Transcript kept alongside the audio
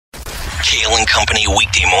Kale and Company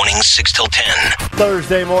weekday mornings 6 till 10.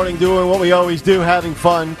 Thursday morning, doing what we always do, having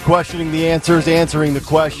fun, questioning the answers, answering the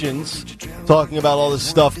questions, talking about all this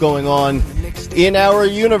stuff going on in our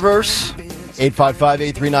universe.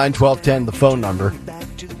 855-839-1210, the phone number.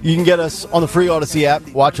 You can get us on the free Odyssey app.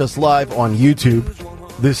 Watch us live on YouTube.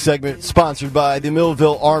 This segment sponsored by the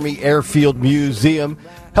Millville Army Airfield Museum.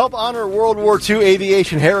 Help honor World War II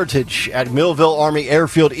aviation heritage at Millville Army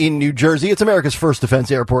Airfield in New Jersey. It's America's first defense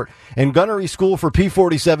airport and gunnery school for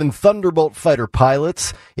P-47 Thunderbolt fighter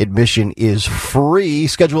pilots. Admission is free.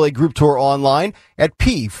 Schedule a group tour online at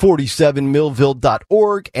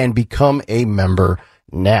p47millville.org and become a member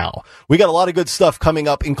now. We got a lot of good stuff coming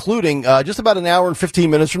up, including just about an hour and 15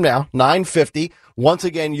 minutes from now, 9:50. Once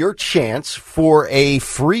again, your chance for a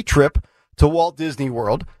free trip to Walt Disney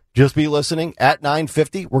World. Just be listening at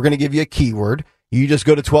 9:50. We're going to give you a keyword. You just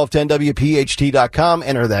go to 1210wpht.com,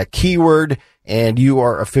 enter that keyword, and you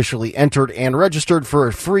are officially entered and registered for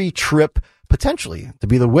a free trip, potentially to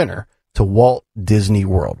be the winner to Walt Disney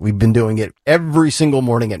World. We've been doing it every single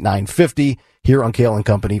morning at 9:50 here on Kale and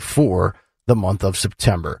Company for the month of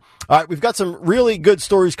September. All right, we've got some really good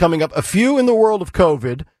stories coming up, a few in the world of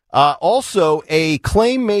COVID. Also, a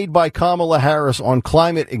claim made by Kamala Harris on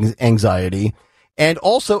climate anxiety. And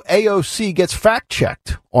also, AOC gets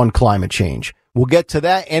fact-checked on climate change. We'll get to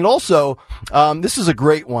that. And also, this is a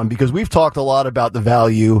great one because we've talked a lot about the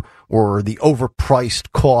value or the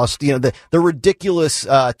overpriced cost, the ridiculous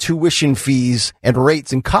tuition fees and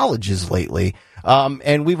rates in colleges lately.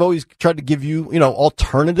 And we've always tried to give you,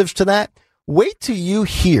 alternatives to that. Wait till you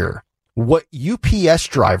hear what UPS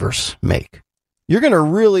drivers make. You're going to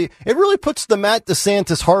it really puts the Matt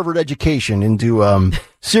DeSantis Harvard education into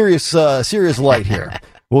serious light here.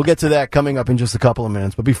 We'll get to that coming up in just a couple of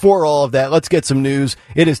minutes. But before all of that, let's get some news.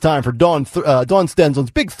 It is time for Dawn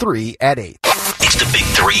Stenson's Big Three at 8. It's the Big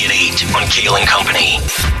Three at 8 on Kale and Company.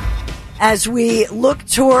 As we look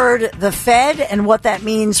toward the Fed and what that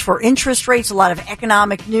means for interest rates, a lot of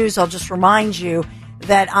economic news, I'll just remind you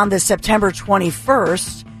that on the September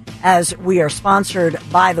 21st, as we are sponsored,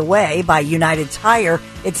 by the way, by United Tire,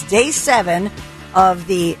 it's day 7 of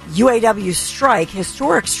the UAW strike,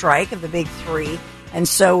 historic strike of the Big Three. And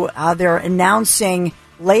so they're announcing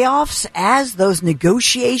layoffs as those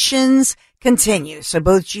negotiations continue. So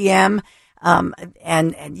both GM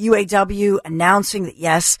and UAW announcing that,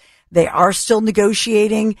 yes, they are still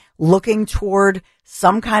negotiating, looking toward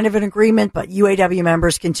some kind of an agreement, but UAW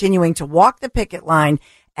members continuing to walk the picket line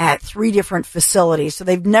at 3 different facilities. So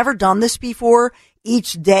they've never done this before.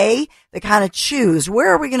 Each day, they kind of choose,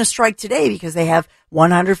 where are we going to strike today? Because they have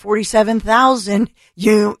 147,000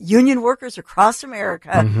 union workers across America.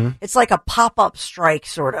 Mm-hmm. It's like a pop-up strike,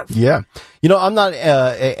 sort of. Yeah. I'm not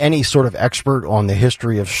any sort of expert on the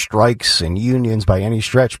history of strikes and unions by any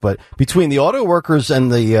stretch, but between the auto workers and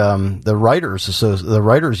the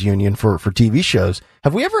writers union for TV shows,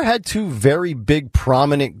 have we ever had 2 very big,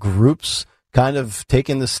 prominent groups kind of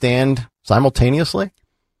taking the stand simultaneously?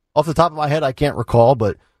 Off the top of my head, I can't recall,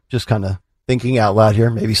 but just kind of thinking out loud here.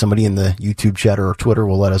 Maybe somebody in the YouTube chat or Twitter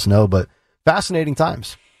will let us know, but fascinating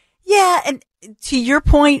times. Yeah, and to your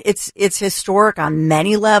point, it's historic on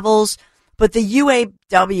many levels, but the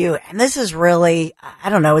UAW, and this is really, I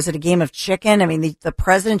don't know, is it a game of chicken? I mean, the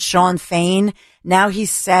president, Sean Fain, now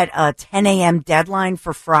he's set a 10 a.m. deadline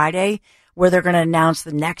for Friday where they're going to announce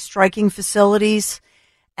the next striking facilities.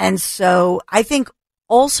 And so I think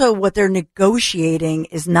also what they're negotiating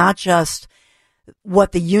is not just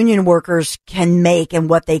what the union workers can make and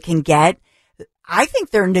what they can get. I think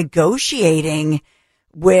they're negotiating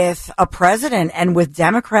with a president and with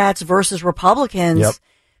Democrats versus Republicans,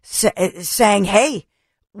 saying, hey,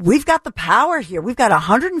 we've got the power here. We've got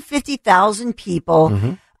 150,000 people.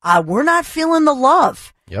 Mm-hmm. We're not feeling the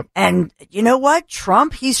love. Yep. And you know what?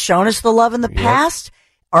 Trump, he's shown us the love in the past.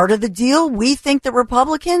 Art of the deal, we think the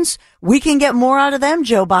Republicans, we can get more out of them.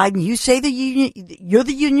 Joe Biden, you say you're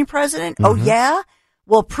the union president? Mm-hmm. Oh, yeah?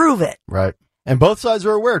 Well, prove it. Right. And both sides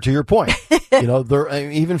are aware, to your point.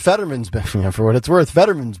 Even Fetterman's been, for what it's worth,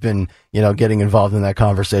 Fetterman's been, getting involved in that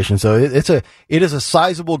conversation. So it is a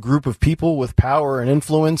sizable group of people with power and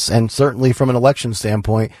influence. And certainly from an election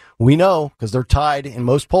standpoint, we know, because they're tied in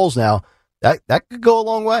most polls now, that could go a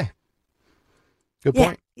long way. Good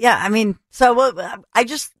point. Yeah, I mean, so I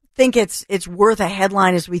just think it's worth a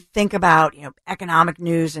headline as we think about, economic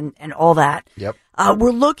news and all that. Yep.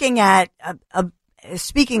 We're looking at,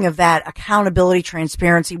 speaking of that, accountability,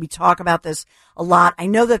 transparency. We talk about this a lot. I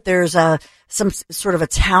know that there's some sort of a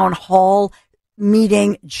town hall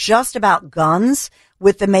meeting just about guns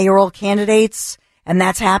with the mayoral candidates, and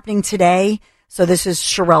that's happening today. So this is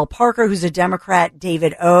Sherelle Parker, who's a Democrat,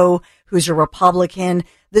 David O., who's a Republican.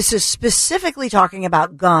 This is specifically talking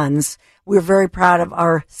about guns. We're very proud of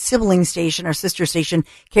our sibling station, our sister station,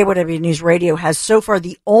 KYW News Radio, has so far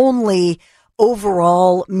the only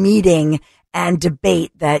overall meeting and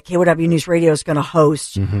debate that KYW News Radio is going to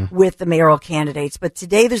host with the mayoral candidates. But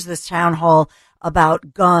today there's this town hall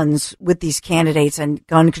about guns with these candidates and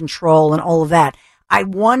gun control and all of that. I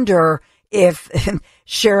wonder if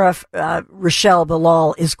Sheriff Rochelle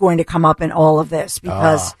Bilal is going to come up in all of this,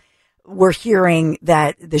 because we're hearing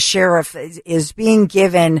that the sheriff is being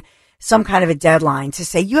given some kind of a deadline to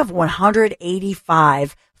say you have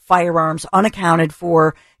 185 firearms unaccounted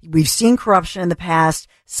for. We've seen corruption in the past.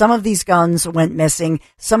 Some of these guns went missing.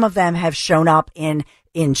 Some of them have shown up in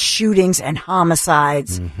shootings and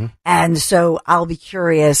homicides. And so I'll be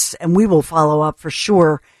curious, and we will follow up for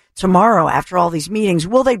sure tomorrow after all these meetings.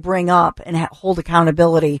 Will they bring up and hold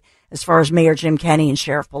accountability as far as Mayor Jim Kenney and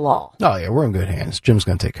Sheriff Bilal? Oh, yeah, we're in good hands. Jim's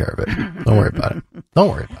going to take care of it. Don't worry about it. Don't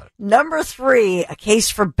worry about it. Number 3, a case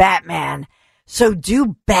for Batman. So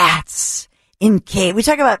do bats we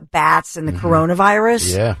talk about bats and the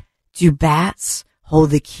coronavirus. Yeah. Do bats hold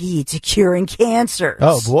the key to curing cancers?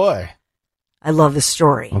 Oh, boy. I love this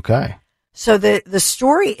story. Okay. So the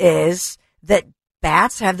story is that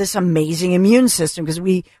bats have this amazing immune system, because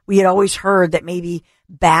we had always heard that maybe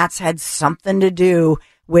bats had something to do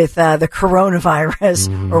with the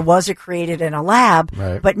coronavirus, or was it created in a lab?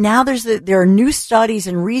 Right. But now there are new studies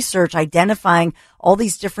and research identifying all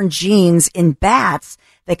these different genes in bats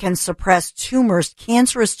that can suppress tumors,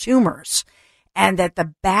 cancerous tumors, and that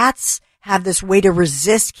the bats have this way to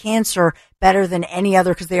resist cancer better than any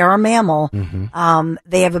other, because they are a mammal.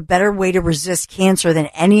 They have a better way to resist cancer than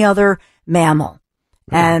any other mammal.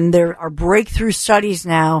 And there are breakthrough studies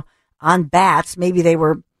now on bats. Maybe they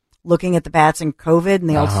were looking at the bats in COVID, and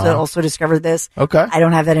they also discovered this. Okay. I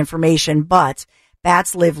don't have that information, but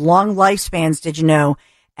bats live long lifespans, did you know,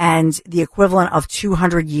 and the equivalent of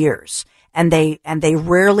 200 years. And they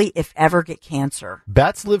rarely, if ever, get cancer.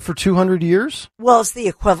 Bats live for 200 years? Well, it's the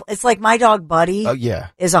equivalent. It's like my dog Buddy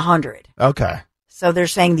is 100. Okay. So they're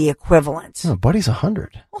saying the equivalent. Oh, Buddy's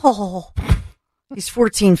 100. Oh, he's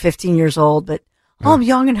 14, 15 years old, but I'm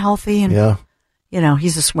young and healthy, and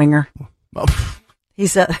he's a swinger.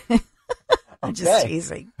 He's I'm just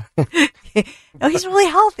teasing. No, he's really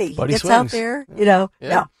healthy. Buddy he gets swings out there,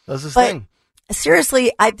 Does his thing.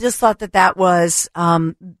 Seriously, I just thought that was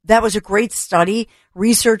a great study.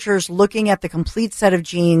 Researchers looking at the complete set of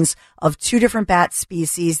genes of 2 different bat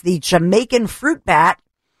species, the Jamaican fruit bat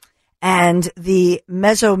and the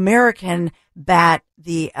Mesoamerican bat,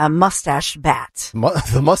 the mustache bat.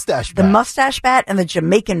 The mustache bat. The mustache bat and the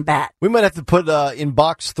Jamaican bat. We might have to put in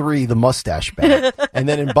box 3 the mustache bat, and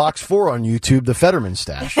then in box 4 on YouTube the Fetterman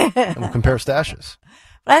stash, and we'll compare stashes.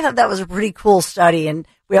 But I thought that was a pretty cool study, and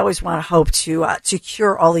we always want to hope to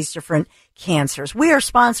cure all these different cancers. We are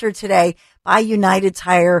sponsored today by United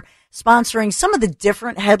Tire, sponsoring some of the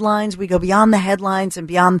different headlines. We go beyond the headlines and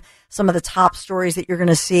beyond some of the top stories that you're going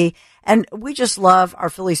to see. And we just love our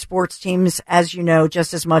Philly sports teams, as you know,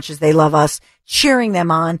 just as much as they love us, cheering them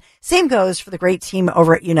on. Same goes for the great team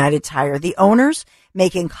over at United Tire. The owners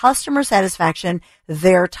making customer satisfaction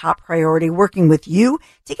their top priority, working with you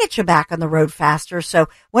to get you back on the road faster. So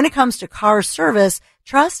when it comes to car service,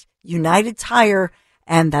 trust United Tire,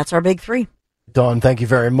 and that's our big 3. Dawn, thank you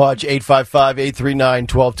very much.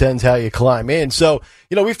 855-839-1210 is how you climb in. So,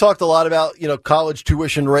 we've talked a lot about, college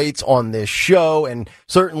tuition rates on this show, and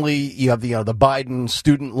certainly you have the Biden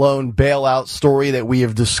student loan bailout story that we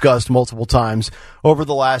have discussed multiple times over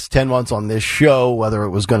the last 10 months on this show, whether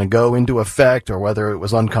it was going to go into effect or whether it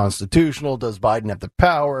was unconstitutional. Does Biden have the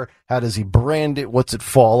power? How does he brand it? What's it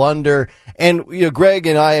fall under? And, Greg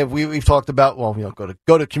and I we've talked about,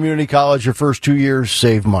 go to community college your first 2 years,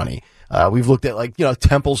 save money. We've looked at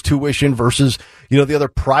Temple's tuition versus, the other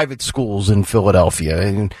private schools in Philadelphia,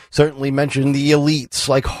 and certainly mentioned the elites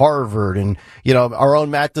like Harvard, and, our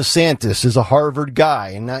own Matt DeSantis is a Harvard guy,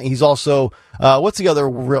 and he's also, what's the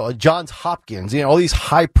other, Johns Hopkins, all these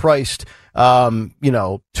high priced,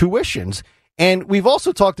 tuitions. And we've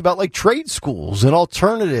also talked about trade schools and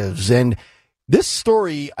alternatives, and this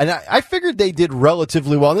story, and I figured they did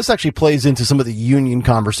relatively well. And this actually plays into some of the union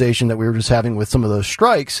conversation that we were just having with some of those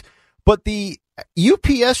strikes. But the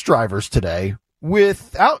UPS drivers today,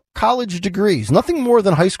 without college degrees, nothing more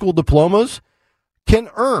than high school diplomas, can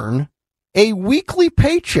earn a weekly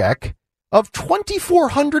paycheck of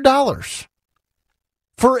 $2,400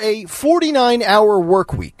 for a 49-hour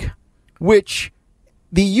work week, which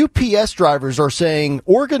the UPS drivers are saying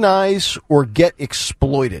organize or get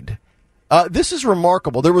exploited. This is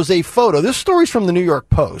remarkable. There was a photo. This story's from the New York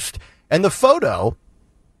Post, and the photo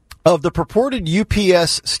of the purported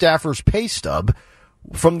UPS staffer's pay stub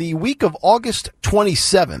from the week of August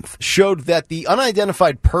 27th showed that the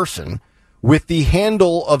unidentified person with the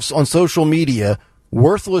handle of on social media,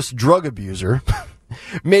 worthless drug abuser,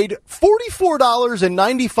 made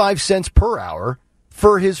 $44.95 per hour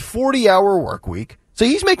for his 40-hour work week. So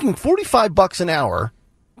he's making $45 an hour,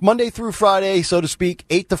 Monday through Friday, so to speak,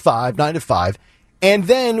 8 to 5, 9 to 5. And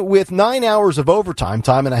then with 9 hours of overtime,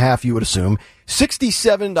 time and a half, you would assume,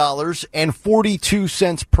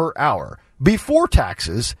 $67.42 per hour. Before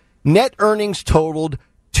taxes, net earnings totaled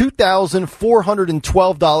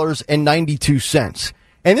 $2,412.92.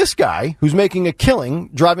 And this guy, who's making a killing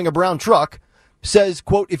driving a brown truck, says,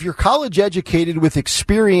 quote, if you're college educated with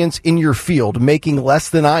experience in your field making less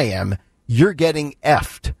than I am, you're getting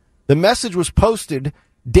effed. The message was posted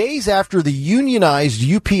days after the unionized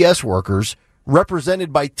UPS workers,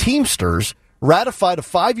 represented by Teamsters, ratified a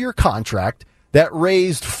 5-year contract that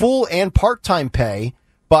raised full and part-time pay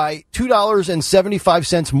by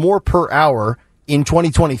 $2.75 more per hour in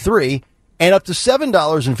 2023 and up to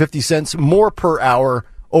 $7.50 more per hour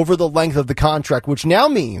over the length of the contract, which now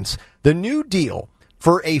means the new deal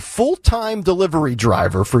for a full-time delivery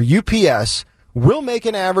driver for UPS will make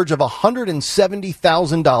an average of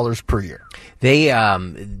 $170,000 per year.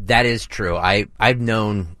 That is true. I've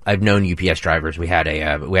known UPS drivers. We had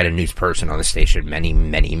a news person on the station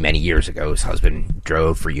many years ago. His husband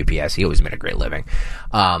drove for UPS. He always made a great living.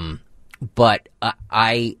 But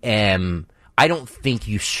I don't think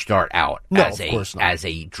you start out as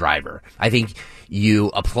a driver. I think you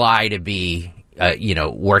apply to be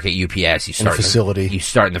work at UPS. You start in the facility. You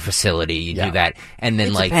start in the facility. You do that, and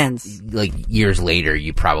then like years later,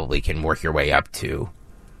 you probably can work your way up to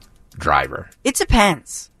driver. It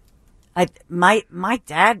depends. My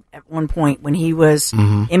dad at one point when he was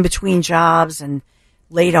in between jobs and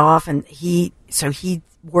laid off, and he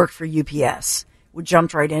worked for UPS.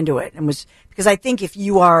 Jumped right into it and was because I think it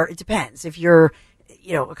depends if you're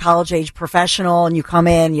a college age professional and you come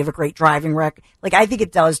in, you have a great driving record. Like I think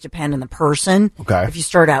it does depend on the person. Okay, if you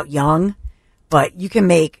start out young, but you can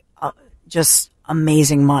make just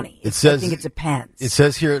amazing money. I think it depends. It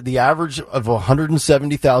says here the average of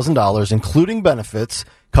 $170,000, including benefits,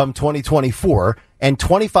 come 2024, and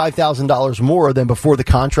 $25,000 more than before the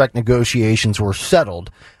contract negotiations were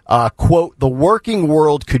settled. Quote, the working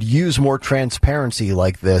world could use more transparency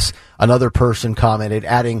like this, another person commented,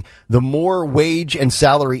 adding, the more wage and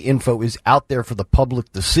salary info is out there for the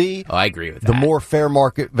public to see. Oh, I agree with that. The more fair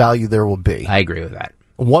market value there will be. I agree with that.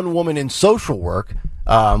 One woman in social work,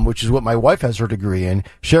 which is what my wife has her degree in,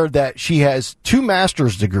 shared that she has 2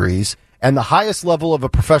 master's degrees and the highest level of a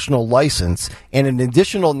professional license and an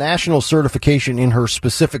additional national certification in her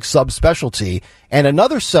specific subspecialty and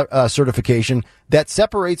another certification that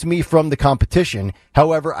separates me from the competition.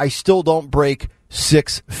 However, I still don't break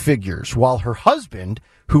 6 figures. While her husband,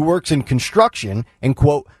 who works in construction and,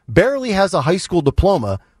 quote, barely has a high school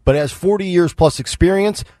diploma but has 40 years plus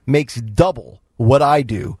experience, makes double what I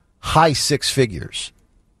do, high 6 figures.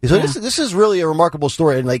 So this is really a remarkable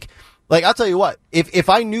story. And like I'll tell you what, if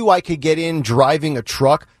I knew I could get in driving a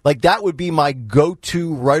truck, like that would be my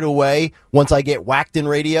go-to right away once I get whacked in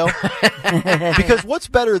radio. Because what's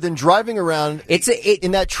better than driving around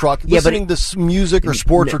in that truck, listening to music or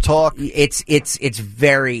sports or talk? It's a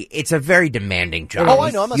very demanding job. Oh, I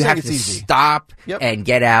know. I'm not saying it's easy. You have to stop and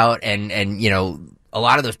get out and a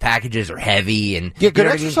lot of those packages are heavy and get good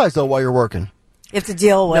exercise though while you're working. You have to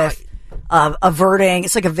deal with averting,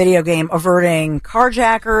 it's like a video game, averting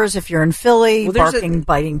carjackers if you're in Philly,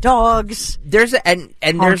 biting dogs. There's an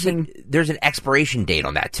expiration date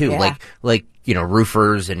on that too. Yeah. Like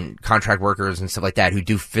roofers and contract workers and stuff like that who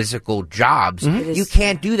do physical jobs. Mm-hmm. You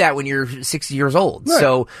can't do that when you're 60 years old.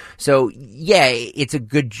 Right. So yeah, it's a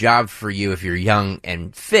good job for you if you're young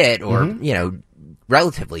and fit or,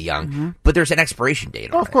 relatively young, but there's an expiration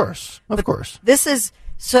date on it. Of course. This is,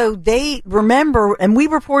 so they remember, and we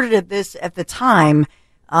reported this at the time,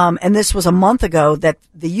 and this was a month ago, that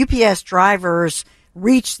the UPS drivers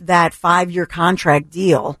reached that 5-year contract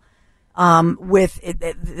deal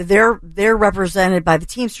they're represented by the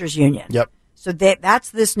Teamsters Union. Yep. So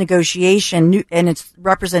that's this negotiation, and it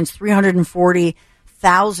represents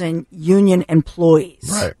 340,000 union employees.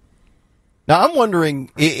 Right. Now, I'm wondering,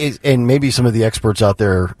 and maybe some of the experts out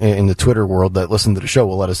there in the Twitter world that listen to the show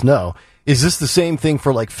will let us know, is this the same thing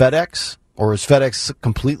for like FedEx? Or is FedEx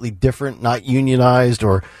completely different, not unionized?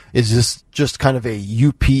 Or is this just kind of a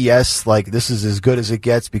UPS, like this is as good as it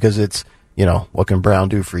gets because it's what can Brown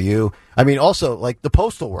do for you? I mean, also, like the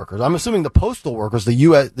postal workers. I'm assuming the postal workers, the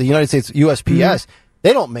United States USPS,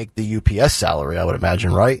 they don't make the UPS salary, I would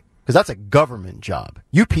imagine, right? Because that's a government job.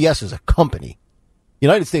 UPS is a company.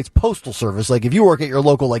 United States Postal Service, like if you work at your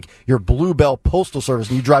local, like your Bluebell Postal Service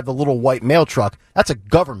and you drive the little white mail truck, that's a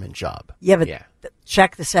government job. Yeah, but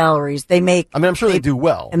check the salaries. They make. I mean, I'm sure they do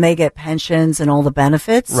well. And they get pensions and all the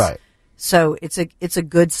benefits. Right. So it's a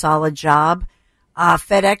good, solid job.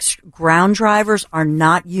 FedEx ground drivers are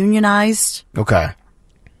not unionized. Okay.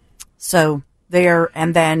 So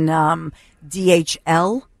and then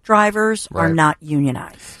DHL drivers are not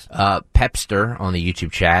unionized. Pepster on the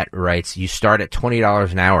YouTube chat writes, you start at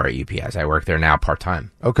 $20 an hour at UPS. I work there now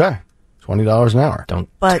part-time. Okay. $20 an hour. Don't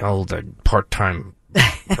tell the part-time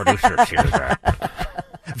producers here that.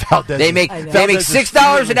 Valdez they make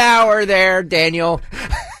 $6 an hour there, Daniel.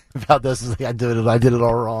 Valdez is like, I did it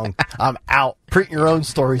all wrong. I'm out. Print your own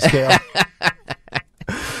story scale.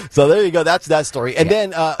 So there you go. That's that story. And then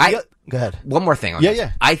go ahead. One more thing on this.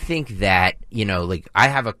 Yeah. I think that, like I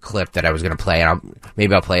have a clip that I was going to play, and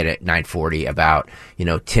maybe I'll play it at 9:40 about,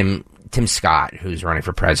 Tim Scott, who's running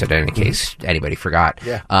for president, in case anybody forgot.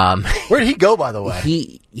 Yeah. Where did he go, by the way?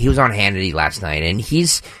 He was on Hannity last night, and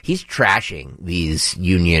he's trashing these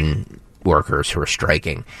union workers who are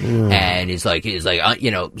striking, and he's like,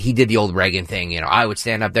 he did the old Reagan thing. I would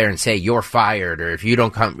stand up there and say you're fired, or if you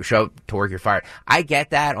don't show up to work, you're fired. I get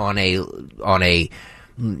that on a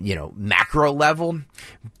macro level,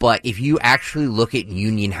 but if you actually look at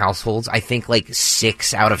union households, I think like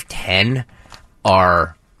 6 out of 10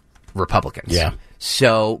 are Republicans. Yeah.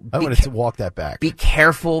 So I wanted to walk that back. Be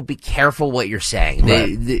careful what you're saying.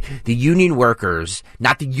 Right. The union workers,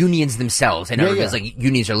 not the unions themselves. I know everybody's like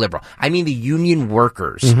unions are liberal. I mean the union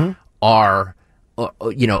workers are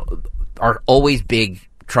always big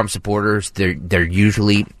Trump supporters. They're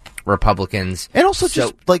usually Republicans. And also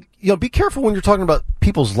just be careful when you're talking about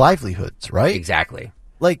people's livelihoods, right? Exactly.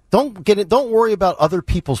 Like don't worry about other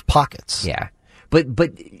people's pockets. Yeah. But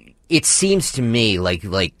it seems to me like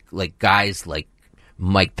guys like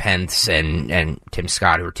Mike Pence and Tim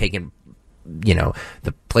Scott, who are taking,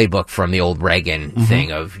 the playbook from the old Reagan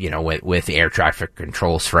thing of, with the air traffic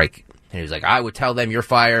control strike. And he was like, I would tell them you're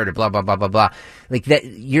fired, or blah, blah, blah, blah, blah. Like that,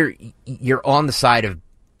 you're on the side of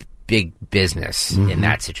big business in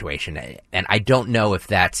that situation. And I don't know if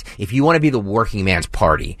you want to be the working man's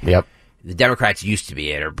party. Yep. The Democrats used to be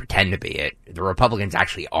it or pretend to be it. The Republicans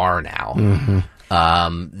actually are now.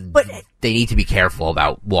 But they need to be careful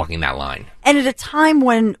about walking that line. And at a time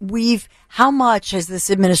when how much has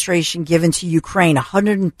this administration given to Ukraine?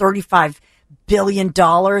 $135 billion, and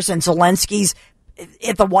Zelensky's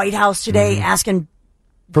at the White House today asking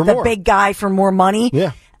for the more. Big guy for more money.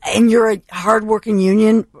 Yeah. And you're a hardworking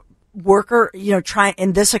union worker, trying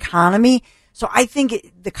in this economy. So I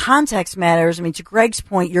think the context matters. I mean, to Greg's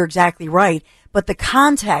point, you're exactly right. But the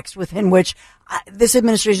context within which this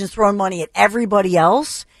administration is throwing money at everybody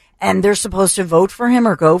else, and they're supposed to vote for him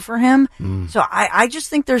or go for him. So I just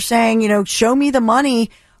think they're saying, show me the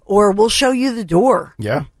money or we'll show you the door.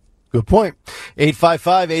 Yeah. Good point.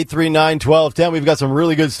 855-839-1210. We've got some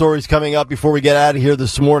really good stories coming up before we get out of here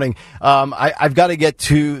this morning. I've got to get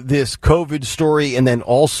to this COVID story, and then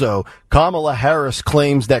also Kamala Harris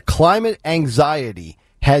claims that climate anxiety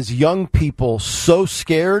has young people so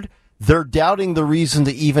scared they're doubting the reason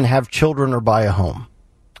to even have children or buy a home.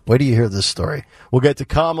 Wait till you hear this story. We'll get to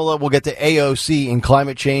Kamala, we'll get to AOC and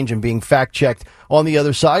climate change and being fact-checked on the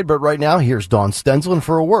other side. But right now, here's Dawn Stensland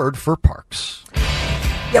for a word for Parks.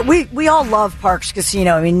 Yeah, we all love Parks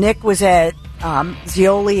Casino. I mean, Nick was at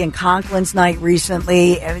Zioli and Conklin's night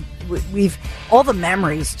recently. We've all the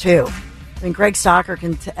memories, too. I mean, Greg Stocker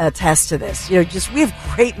can attest to this. We have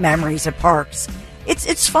great memories at Parks.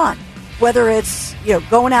 It's fun. Whether it's,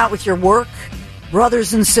 going out with your work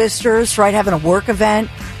brothers and sisters, right, having a work event,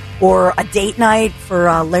 or a date night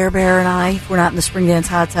for Lair Bear and I. If we're not in the Spring Dance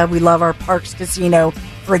Hot Tub, we love our Parks Casino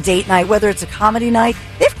for a date night. Whether it's a comedy night,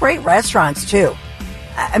 they have great restaurants, too.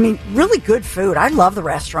 I mean, really good food. I love the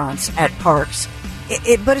restaurants at Parks.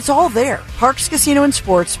 But it's all there. Parks Casino and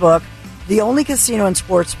Sportsbook, the only casino and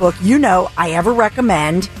sportsbook I ever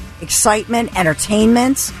recommend. Excitement,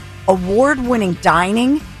 entertainment, award-winning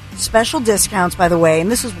dining, special discounts, by the way,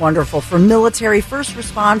 and this is wonderful, for military, first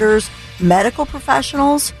responders, medical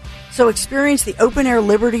professionals. So experience the open-air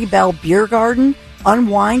Liberty Bell Beer Garden,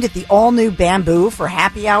 unwind at the all-new Bamboo for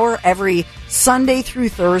happy hour every Sunday through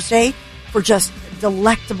Thursday for just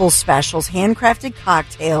delectable specials, handcrafted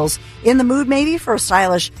cocktails. In the mood maybe for a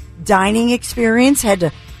stylish dining experience, head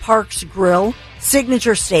to Parks Grill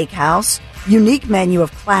Signature Steakhouse, unique menu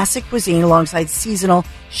of classic cuisine alongside seasonal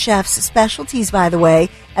chefs' specialties, by the way,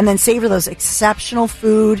 and then savor those exceptional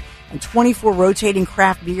food and 24 rotating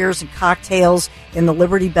craft beers and cocktails in the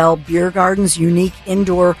Liberty Bell Beer Garden's unique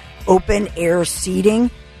indoor open-air seating.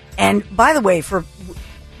 And by the way,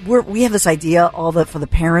 we have this idea for the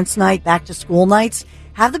parents' night, back-to-school nights,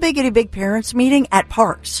 have the Big Parents meeting at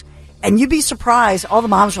parks. And you'd be surprised, all the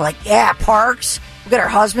moms are like, yeah, parks, we'll get our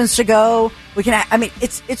husbands to go.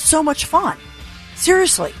 It's so much fun.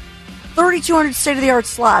 Seriously. 3,200 state-of-the-art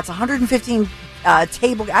slots, 115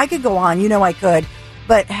 table. I could go on. You know I could.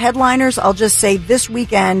 But headliners, I'll just say this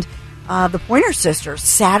weekend, the Pointer Sisters,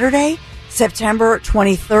 Saturday, September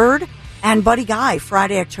 23rd, and Buddy Guy,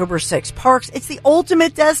 Friday, October 6th. Parks, it's the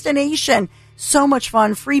ultimate destination. So much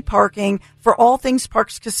fun, free parking for all things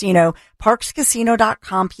Parks Casino.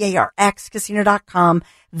 ParksCasino.com, PARX Casino.com.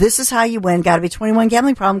 This is how you win. Got to be 21.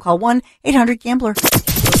 Gambling problem? Call 1-800-GAMBLER.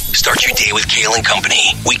 Start your day with Kale and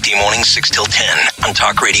Company. Weekday mornings 6 till 10 on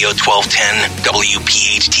Talk Radio 1210,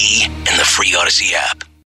 WPHT, and the free Odyssey app.